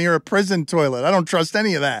prison near a prison toilet. I don't trust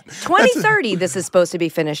any of that. 2030, this is supposed to be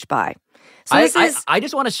finished by. So I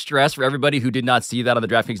just want to stress for everybody who did not see that on the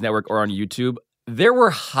DraftKings Network or on YouTube, there were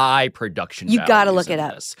high production You got to values look in it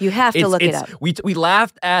up. this. You have to look it up. We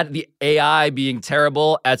laughed at the AI being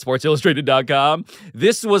terrible at SportsIllustrated.com.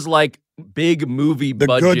 This was like big movie the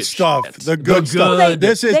budget good stuff. shit. The good stuff.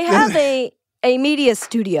 They have a media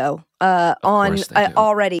studio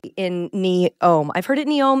already in Neom. I've heard it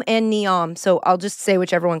Neom and Neom, so I'll just say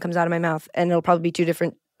whichever one comes out of my mouth, and it'll probably be two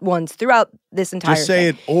different ones throughout this entire Just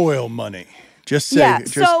say thing. it oil money. Just say oil.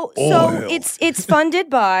 So it's funded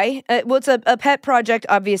by it's a pet project,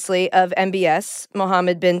 obviously, of MBS,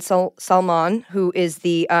 Mohammed bin Salman, who is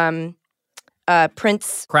the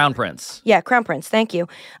Prince. Crown Prince. Yeah, Crown Prince. Thank you.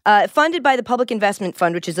 Funded by the Public Investment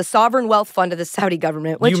Fund, which is a sovereign wealth fund of the Saudi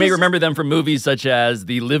government. You may remember them from movies such as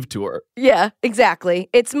the Live Tour. Yeah, exactly.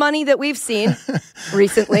 It's money that we've seen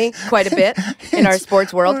recently quite a bit in our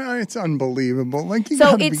sports world. It's unbelievable. Like, you so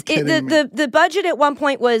gotta be kidding me. The budget at one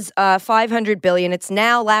point was $500 billion. It's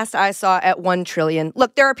now, last I saw, at $1 trillion.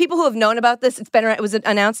 Look, there are people who have known about this. It was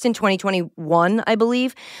announced in 2021, I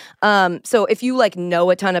believe. So if you know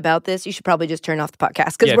a ton about this, you should probably just turn off the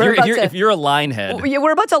podcast, because if you're a line head,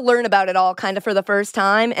 we're about to learn about it all kind of for the first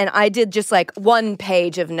time, and I did just one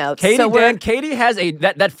page of notes. Katie has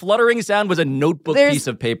that fluttering sound was a notebook piece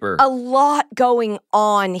of paper. A lot going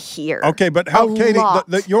on here. Okay, but Katie,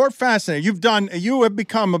 you're fascinated. You have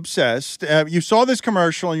become obsessed. You saw this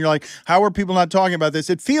commercial and you're like, how are people not talking about this?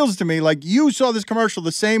 It feels to me like you saw this commercial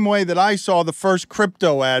the same way that I saw the first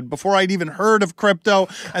crypto ad before I'd even heard of crypto,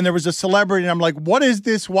 and there was a celebrity and I'm like, what is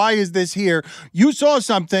this? Why is this here? You saw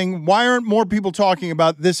something. Why aren't more people talking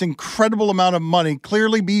about this incredible amount of money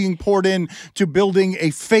clearly being poured in to building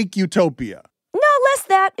a fake utopia? No, less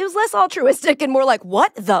that. It was less altruistic and more like,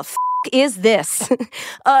 what the is this?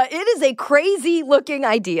 It is a crazy looking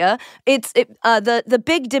idea. The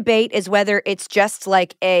big debate is whether it's just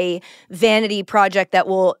like a vanity project that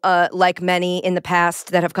will, like many in the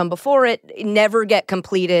past that have come before it, never get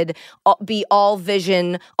completed, be all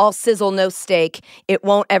vision, all sizzle, no steak. It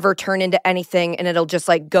won't ever turn into anything, and it'll just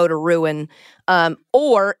go to ruin.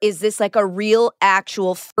 Or is this a real,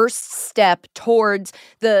 actual first step towards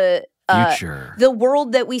the future, the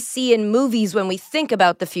world that we see in movies when we think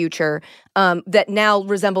about the future, that now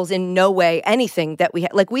resembles in no way anything that we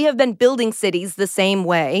we have been building cities the same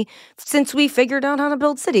way since we figured out how to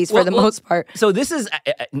build cities for the most part. So this is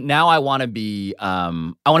now I want to be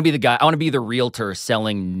the guy. I want to be the realtor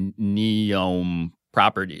selling Neom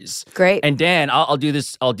properties. Great. And Dan, I'll do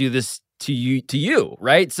this to you,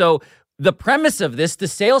 right? So the premise of this, the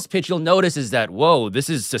sales pitch, you'll notice is that, whoa, this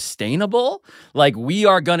is sustainable. We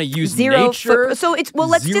are going to use nature. So it's,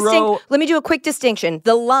 let's let me do a quick distinction.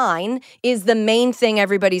 The line is the main thing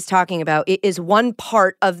everybody's talking about. It is one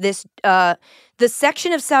part of this. The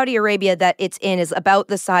section of Saudi Arabia that it's in is about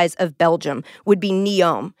the size of Belgium, would be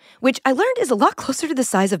Neom, which I learned is a lot closer to the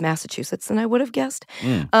size of Massachusetts than I would have guessed.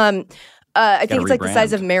 I think it's the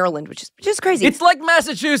size of Maryland, which is crazy. It's like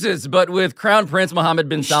Massachusetts, but with Crown Prince Mohammed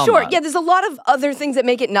bin Salman. Sure, yeah, there's a lot of other things that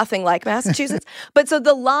make it nothing like Massachusetts. But so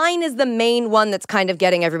the line is the main one that's kind of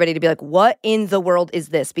getting everybody to be like, what in the world is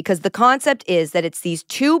this? Because the concept is that it's these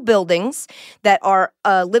two buildings that are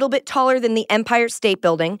a little bit taller than the Empire State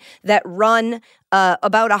Building that run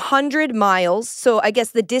about 100 miles. So I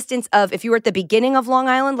guess the distance of, if you were at the beginning of Long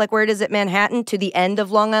Island, where it is at Manhattan, to the end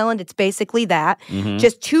of Long Island, it's basically that. Mm-hmm.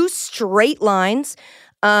 Just two straight lines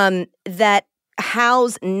that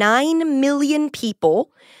house 9 million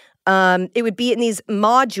people. It would be in these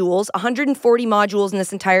modules, 140 modules in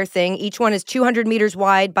this entire thing. Each one is 200 meters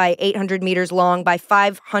wide by 800 meters long by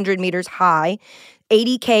 500 meters high.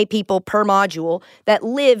 80K people per module that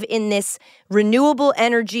live in this renewable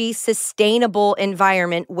energy, sustainable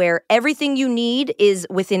environment where everything you need is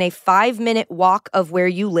within a 5-minute walk of where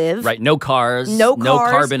you live. Right, no cars, no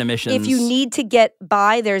carbon emissions. If you need to get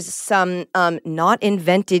by, there's some not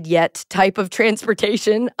invented yet type of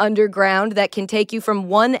transportation underground that can take you from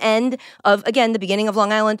one end of, again, the beginning of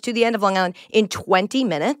Long Island to the end of Long Island in 20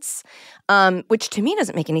 minutes, which to me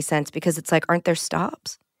doesn't make any sense because it's aren't there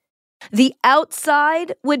stops? The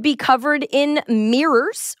outside would be covered in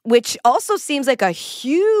mirrors, which also seems like a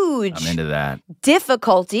huge I'm into that.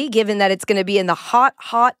 difficulty, given that it's going to be in the hot,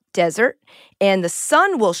 hot desert, and the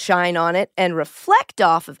sun will shine on it and reflect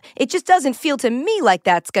off of it. It just doesn't feel to me like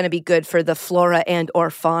that's going to be good for the flora and or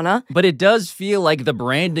fauna. But it does feel like the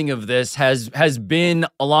branding of this has been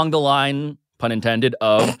along the line, pun intended,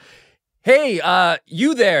 of... Hey,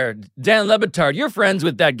 you there, Dan Batard, you're friends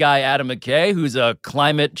with that guy, Adam McKay, who's a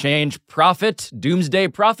climate change prophet, doomsday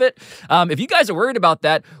prophet. If you guys are worried about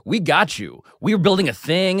that, we got you. We're building a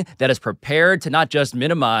thing that is prepared to not just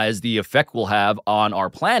minimize the effect we'll have on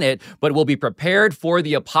our planet, but will be prepared for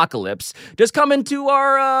the apocalypse. Just come into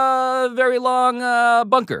our very long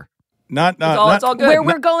bunker. It's all good. Where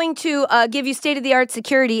we're going to give you state-of-the-art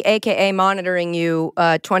security, a.k.a. monitoring you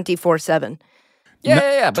 24/7.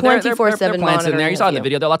 Yeah. But 24/7 plants in there. You saw in the you.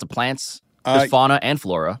 video, there are lots of plants. There's fauna and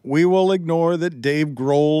flora. We will ignore that Dave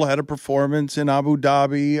Grohl had a performance in Abu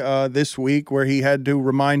Dhabi this week where he had to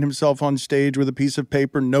remind himself on stage with a piece of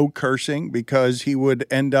paper, no cursing, because he would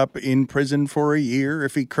end up in prison for a year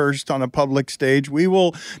if he cursed on a public stage. We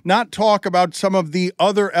will not talk about some of the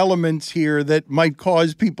other elements here that might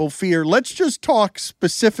cause people fear. Let's just talk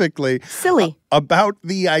specifically about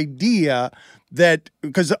the idea that,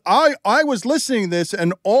 because I was listening to this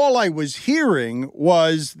and all I was hearing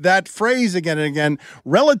was that phrase again and again,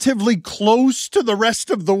 relatively close to the rest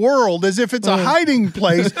of the world, as if it's a hiding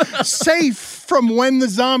place, safe from when the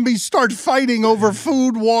zombies start fighting over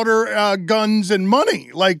food, water, guns, and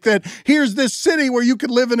money. Like that, here's this city where you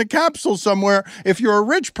could live in a capsule somewhere if you're a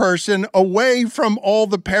rich person, away from all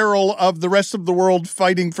the peril of the rest of the world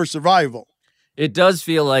fighting for survival. It does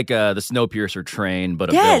feel like the Snowpiercer train,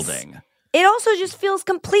 but a building. It also just feels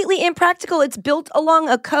completely impractical. It's built along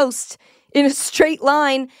a coast in a straight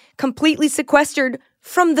line, completely sequestered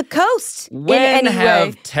from the coast. When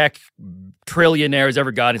have tech trillionaires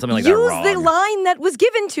ever gotten something like that wrong? Use the line that was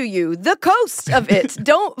given to you, the coast of it.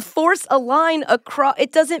 Don't force a line across.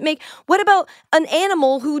 It doesn't make... What about an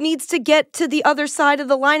animal who needs to get to the other side of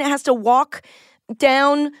the line? It has to walk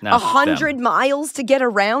down 100 miles to get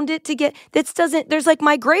around it there's like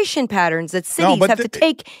migration patterns that cities have to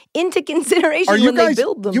take into consideration when they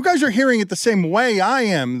build them. You guys are hearing it the same way I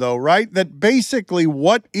am, though, right? That basically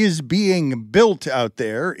what is being built out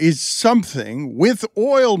there is something with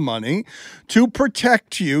oil money to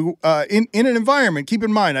protect you in an environment. Keep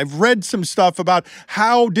in mind, I've read some stuff about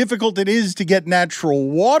how difficult it is to get natural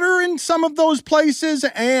water in some of those places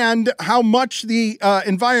and how much the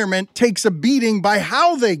environment takes a beating by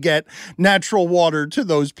how they get natural water to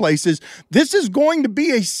those places. This is going to be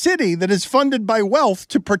a city that is funded by wealth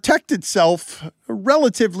to protect itself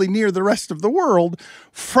relatively near the rest of the world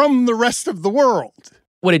from the rest of the world.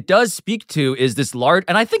 What it does speak to is this large,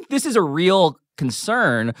 and I think this is a real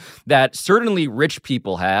concern that certainly rich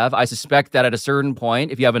people have. I suspect that at a certain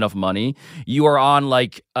point, if you have enough money, you are on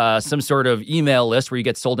like some sort of email list where you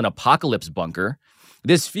get sold an apocalypse bunker.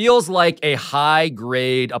 This feels like a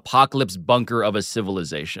high-grade apocalypse bunker of a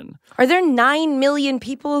civilization. Are there 9 million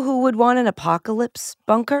people who would want an apocalypse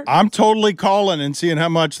bunker? I'm totally calling and seeing how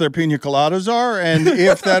much their pina coladas are and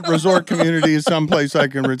if that resort community is someplace I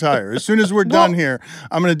can retire. As soon as we're done here,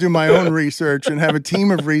 I'm going to do my own research and have a team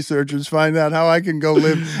of researchers find out how I can go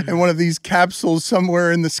live in one of these capsules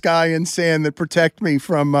somewhere in the sky and sand that protect me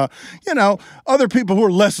from, other people who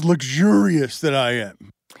are less luxurious than I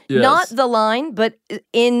am. Yes. Not the line, but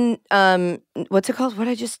in what's it called?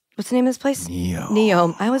 What's the name of this place?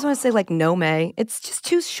 Neom. I always want to say like Nome. It's just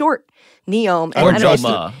too short. Neom. Or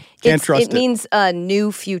Joma. Can't trust it. It means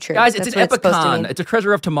new future. Guys, it's an Epicon. It's a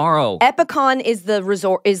treasure of tomorrow. Epicon is the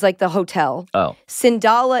resort, is like the hotel. Oh.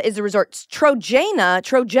 Sindala is the resort.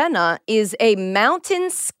 Trojena is a mountain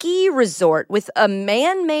ski resort with a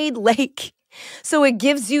man-made lake. So it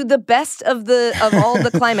gives you the best of all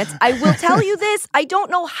the climates. I will tell you this, I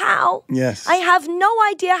don't know how. Yes. I have no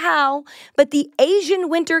idea how, but the Asian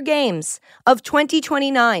Winter Games of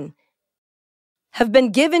 2029 have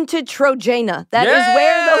been given to Trojena. That is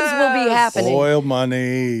where those will be happening. Oil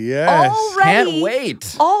money, yes. Can't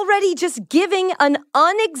wait. Already just giving an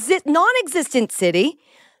non-existent city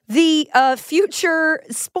the future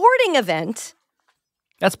sporting event.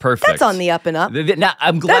 That's perfect. That's on the up and up. Now,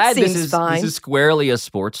 I'm glad this is fine. squarely a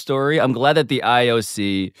sports story. I'm glad that the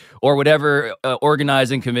IOC or whatever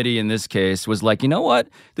organizing committee in this case was like, you know what?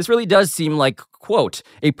 This really does seem like, quote,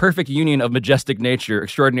 a perfect union of majestic nature,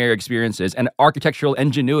 extraordinary experiences, and architectural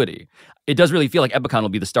ingenuity. It does really feel like Epicon will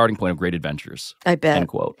be the starting point of great adventures. I bet. End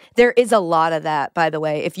quote. There is a lot of that, by the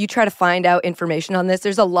way. If you try to find out information on this,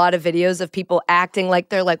 there's a lot of videos of people acting like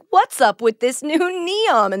they're like, what's up with this new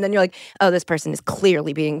Neom? And then you're like, oh, this person is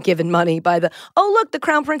clearly being given money by look, the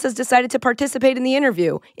Crown Prince has decided to participate in the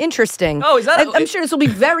interview. Interesting. Oh, is that? I'm sure this will be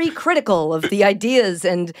very critical of the ideas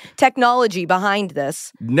and technology behind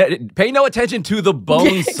this. Pay no attention to the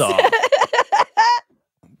bone saw.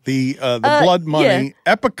 The blood money.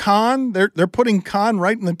 Yeah. Epicon, they're putting con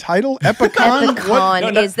right in the title. Epicon.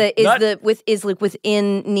 Epicon is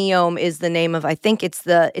within Neom is the name of, I think it's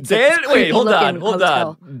Dan, wait, hold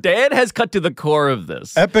on. Dan has cut to the core of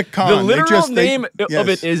this. Epicon. The literal name of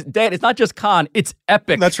it is, Dan, it's not just con, it's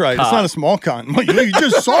epic. That's right. Con. It's not a small con. You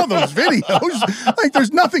just saw those videos. Like,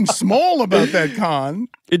 there's nothing small about that con.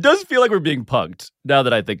 It does feel like we're being punked now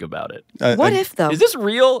that I think about it. What if, though? Is this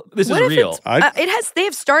real? This is real. They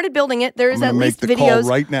have started building it. There's at least videos. I'm going to make the call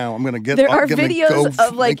right now. I'm going to get There are videos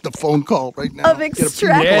of make the phone call right now. Of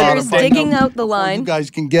extractors digging out the line. You guys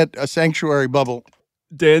can get a sanctuary bubble.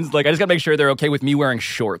 Dan's like, I just got to make sure they're okay with me wearing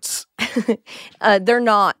shorts. They're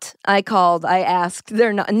not. I called. I asked.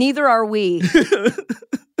 They're not. Neither are we.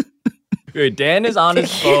 Wait, Dan is on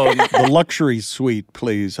his phone. The luxury suite,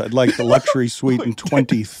 please. I'd like the luxury suite in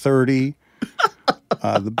 2030.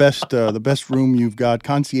 The best room you've got.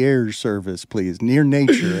 Concierge service, please. Near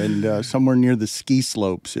nature and somewhere near the ski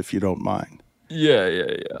slopes, if you don't mind. Yeah.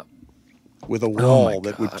 With a wall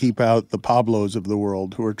that would keep out the Pablos of the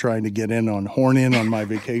world who are trying to horn in on my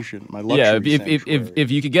vacation, my luxury sanctuary. If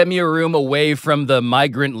you could get me a room away from the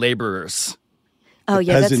migrant laborers. Oh,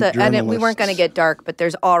 yeah, we weren't going to get dark, but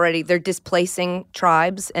they're displacing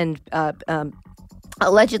tribes and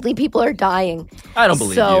allegedly people are dying. I don't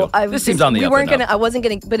believe you. This seems on the up and up. I wasn't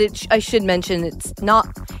going to, but I should mention it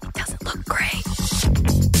doesn't look great.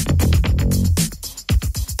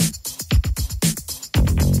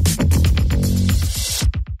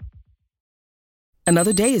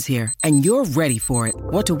 Another day is here, and you're ready for it.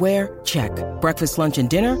 What to wear? Check. Breakfast, lunch, and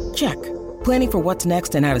dinner? Check. Planning for what's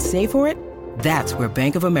next and how to save for it? That's where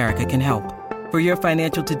Bank of America can help. For your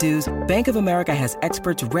financial to-dos, Bank of America has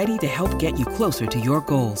experts ready to help get you closer to your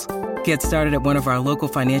goals. Get started at one of our local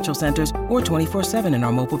financial centers or 24/7 in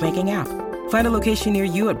our mobile banking app. Find a location near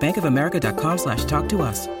you at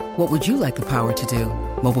bankofamerica.com/talktous. What would you like the power to do?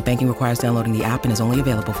 Mobile banking requires downloading the app and is only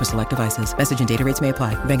available for select devices. Message and data rates may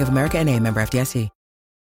apply. Bank of America N.A., member FDIC.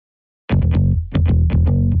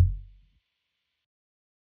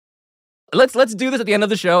 Let's do this at the end of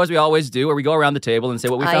the show, as we always do, where we go around the table and say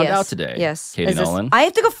what we found out today. Yes. Katie Nolan. I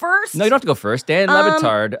have to go first? No, you don't have to go first. Dan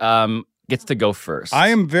Batard gets to go first. I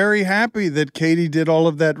am very happy that Katie did all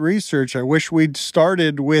of that research. I wish we'd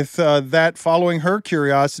started with that following her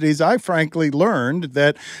curiosities. I frankly learned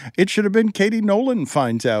that it should have been Katie Nolan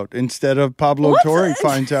finds out instead of Pablo Torre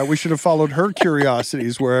finds out. We should have followed her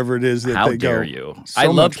curiosities wherever it is that they go. How dare you? I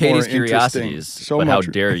love Katie's curiosities, but how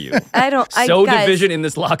dare you? Guys, division in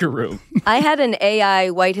this locker room. I had an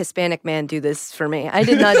AI white Hispanic man do this for me. I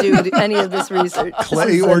did not do any of this research.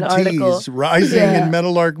 Clay Ortiz, rising in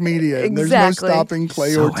Meadowlark Media. Exactly. There's no stopping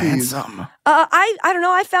Clay Ortiz. Handsome. I don't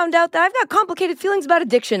know. I found out that I've got complicated feelings about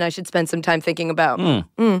addiction I should spend some time thinking about.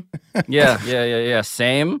 Yeah.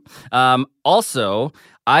 Same. Also,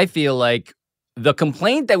 I feel like the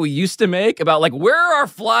complaint that we used to make about, like, where are our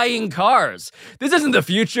flying cars? This isn't the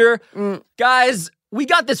future. Guys, we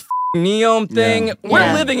got this Neom thing. Yeah.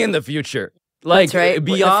 We're living in the future. Like, that's right.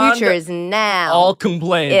 Beyond the future is now. All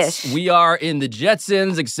complaints. Ish. We are in the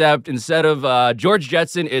Jetsons, except instead of George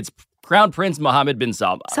Jetson, it's Crown Prince Mohammed bin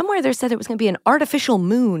Salman. Somewhere there said it was going to be an artificial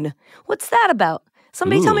moon. What's that about?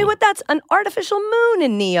 Somebody tell me what that's an artificial moon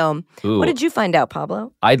in Neom. What did you find out,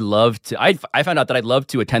 Pablo? I found out that I'd love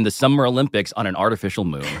to attend the Summer Olympics on an artificial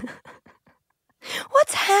moon.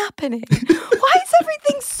 What's happening? Why is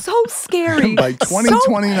everything so scary? By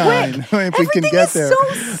 2029, if we can get there.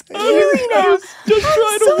 Everything is so scary now.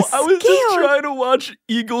 I was just trying to watch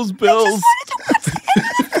Eagles Bills. I just wanted to watch the end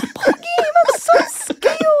of the football game. I'm so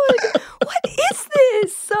scared. What is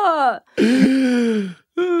this?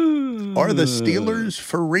 Are the Steelers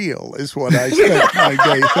for real is what I spent my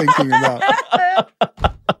day thinking about.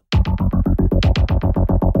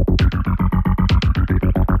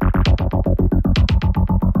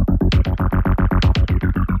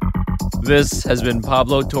 This has been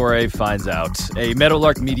Pablo Torre Finds Out, a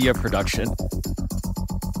Meadowlark Media production.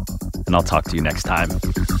 And I'll talk to you next time.